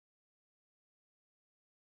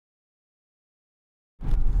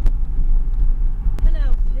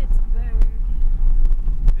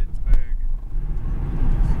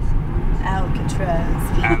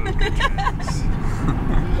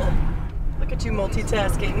too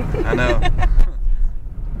multitasking. I know.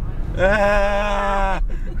 Ah!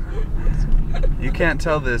 You can't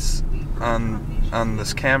tell this on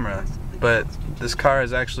this camera, but this car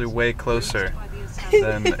is actually way closer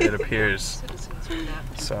than it appears.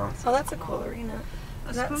 So. Oh, that's a cool arena.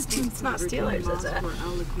 It's not Steelers, is it?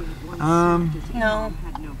 No.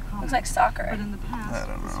 Looks like soccer. I don't know.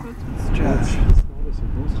 Judge.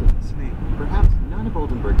 Perhaps none of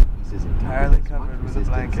Oldenburg's pieces entirely covered with a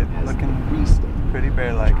blanket, looking pretty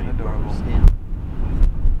bear-like and adorable.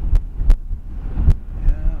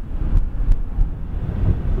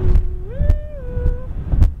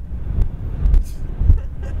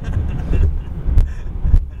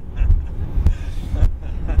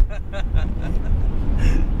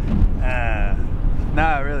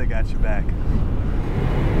 Now I really got you back.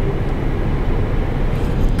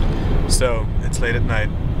 So, it's late at night.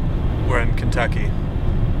 We're in Kentucky,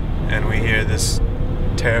 and we hear this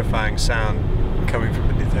terrifying sound coming from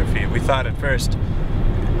beneath our feet. We thought at first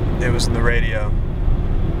it was in the radio.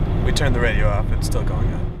 We turned the radio off, it's still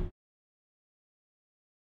going on.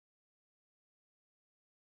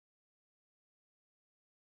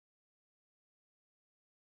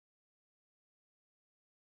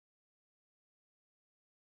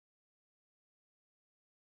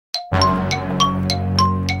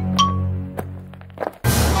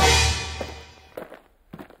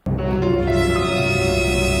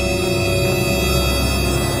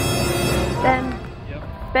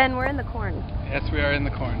 Ben, we're in the corn. Yes, we are in the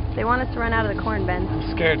corn. They want us to run out of the corn, Ben.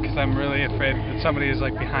 I'm scared because I'm really afraid that somebody is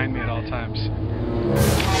like behind me at all times.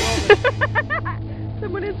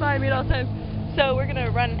 Someone is behind me at all times. So we're gonna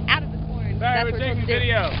run out of the corn. Sorry, we're taking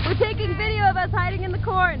video. We're taking video of us hiding in the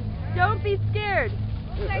corn. Don't be scared.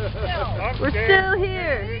 We're still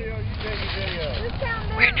here.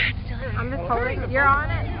 We're not still here. I'm just holding. You're on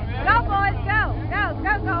it. Go, boys. Go. Go,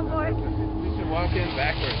 boys. We should walk in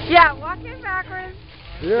backwards. Yeah, walk in backwards.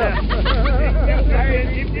 Yeah. 3, 2,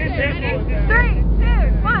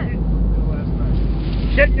 1.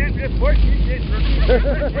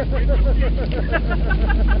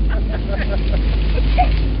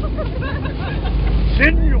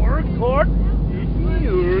 Senior court.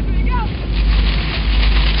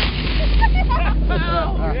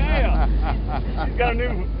 Oh, yeah. He's got a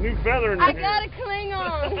new feather in his hair. I got a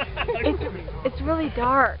Klingon. It's really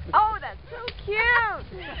dark. Oh, that's so cute.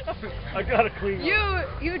 I got a Klingon.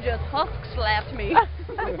 You just husk slapped me.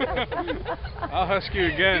 I'll husk you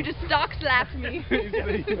again. You just stock slapped me. You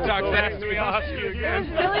stock slapped me. I'll husk you again.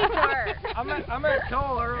 It's really dark. I'm at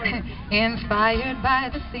Kole early. Inspired by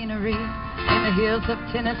the scenery in the hills of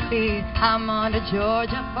Tennessee, I'm on to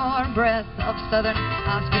Georgia for a breath of southern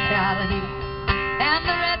hospitality. And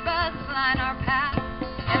the redbuds line our path,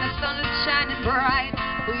 and the sun is shining bright.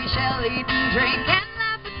 We shall eat and drink and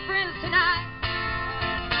laugh as friends tonight.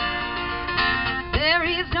 There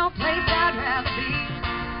is no place I'd rather be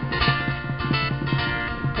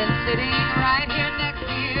than sitting right here next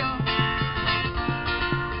to you.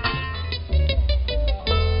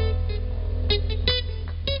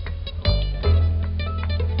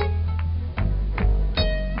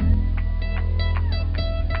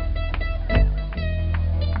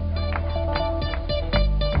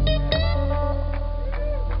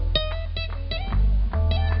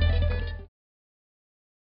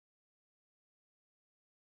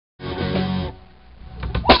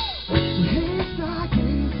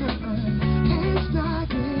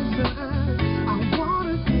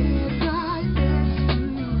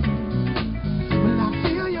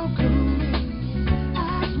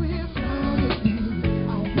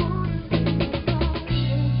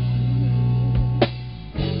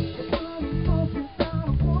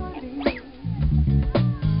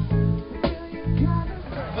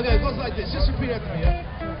 Okay, it goes like this. Just repeat after me, yeah?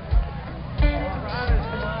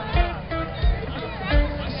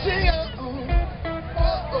 Sing oh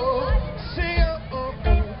oh oh, sing oh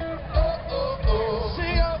oh oh,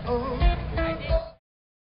 sing oh oh.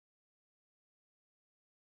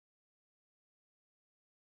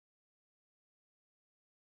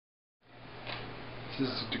 This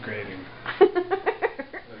is degrading.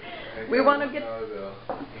 We want to get...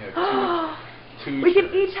 We can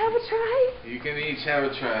each have a try? You can each have a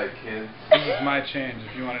try, kids. This is my change.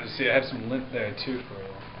 If you wanted to see, I have some lint there too for you.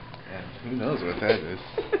 And who knows what that is?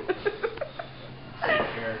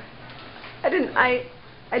 I didn't. I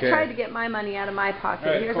tried to get my money out of my pocket.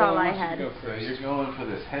 Right, Here's Kole, all I why don't had. you go So first? you're going for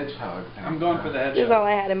this hedgehog thing. I'm going for the hedgehog. Here's all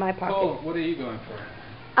I had in my pocket. Kole, what are you going for?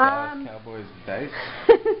 Cowboys dice.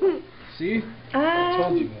 See? I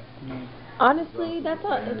told you that. Honestly, that's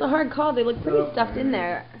a hard call. They look pretty stuffed in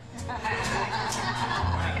there.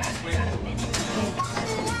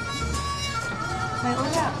 Wait,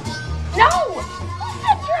 look out. No! Who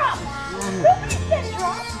said drop? Nobody said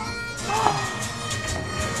drop.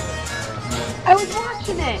 I was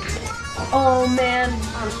watching it. Oh man,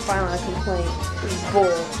 I'm filing a complaint. This is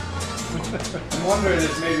bull. I'm wondering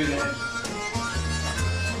if maybe they...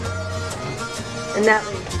 And that,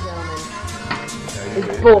 ladies and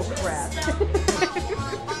gentlemen, is bull crap.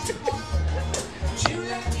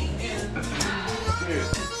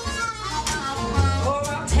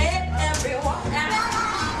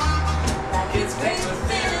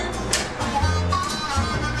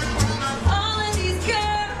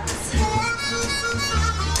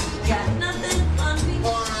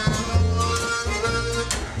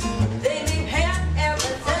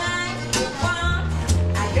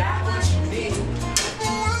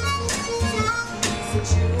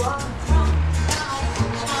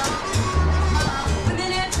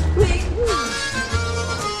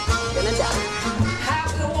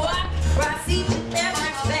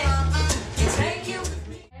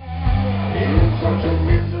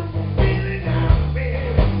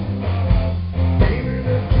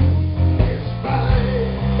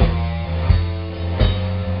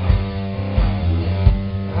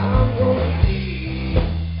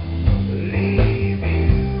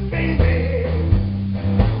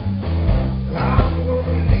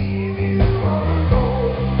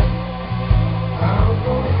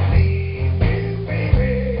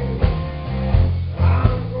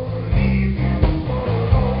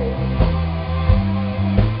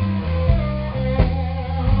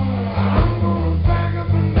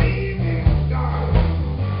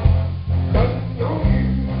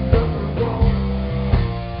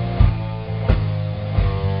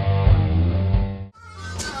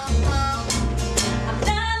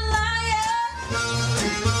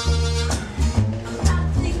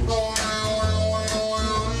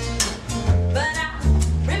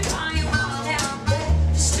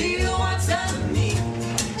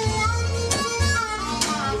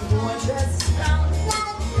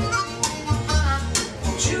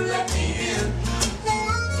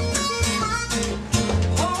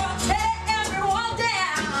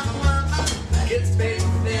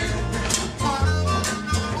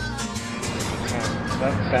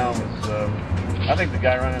 That sound was, I think the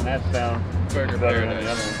guy running that sound better than the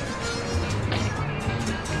other one.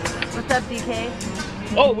 What's up, DK?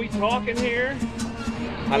 Oh, we talking here?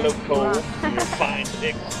 Hello, Kole. You're fine,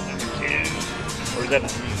 6, number 2. Or is that a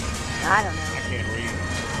C? I don't know. I can't read.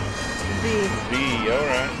 B. B,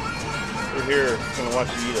 alright. We're here gonna watch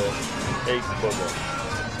you eat a egg booger.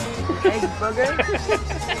 Egg booger?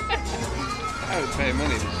 I would pay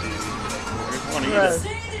money to see these. Want to eat Gross.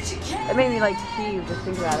 it? That made me like cheese, just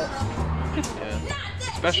think about it. Yeah.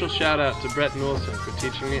 Special shout out to Brett Nilsson for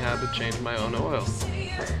teaching me how to change my own oil.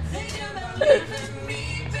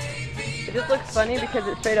 It just looks funny because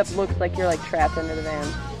it straight up looks like you're like trapped under the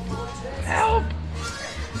van. Help!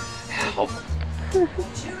 Help! Dude,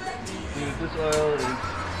 this oil is...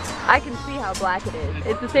 I can see how black it is.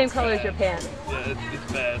 It's the same color as your pants. Yeah,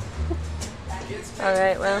 it's bad.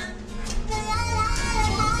 Alright, well.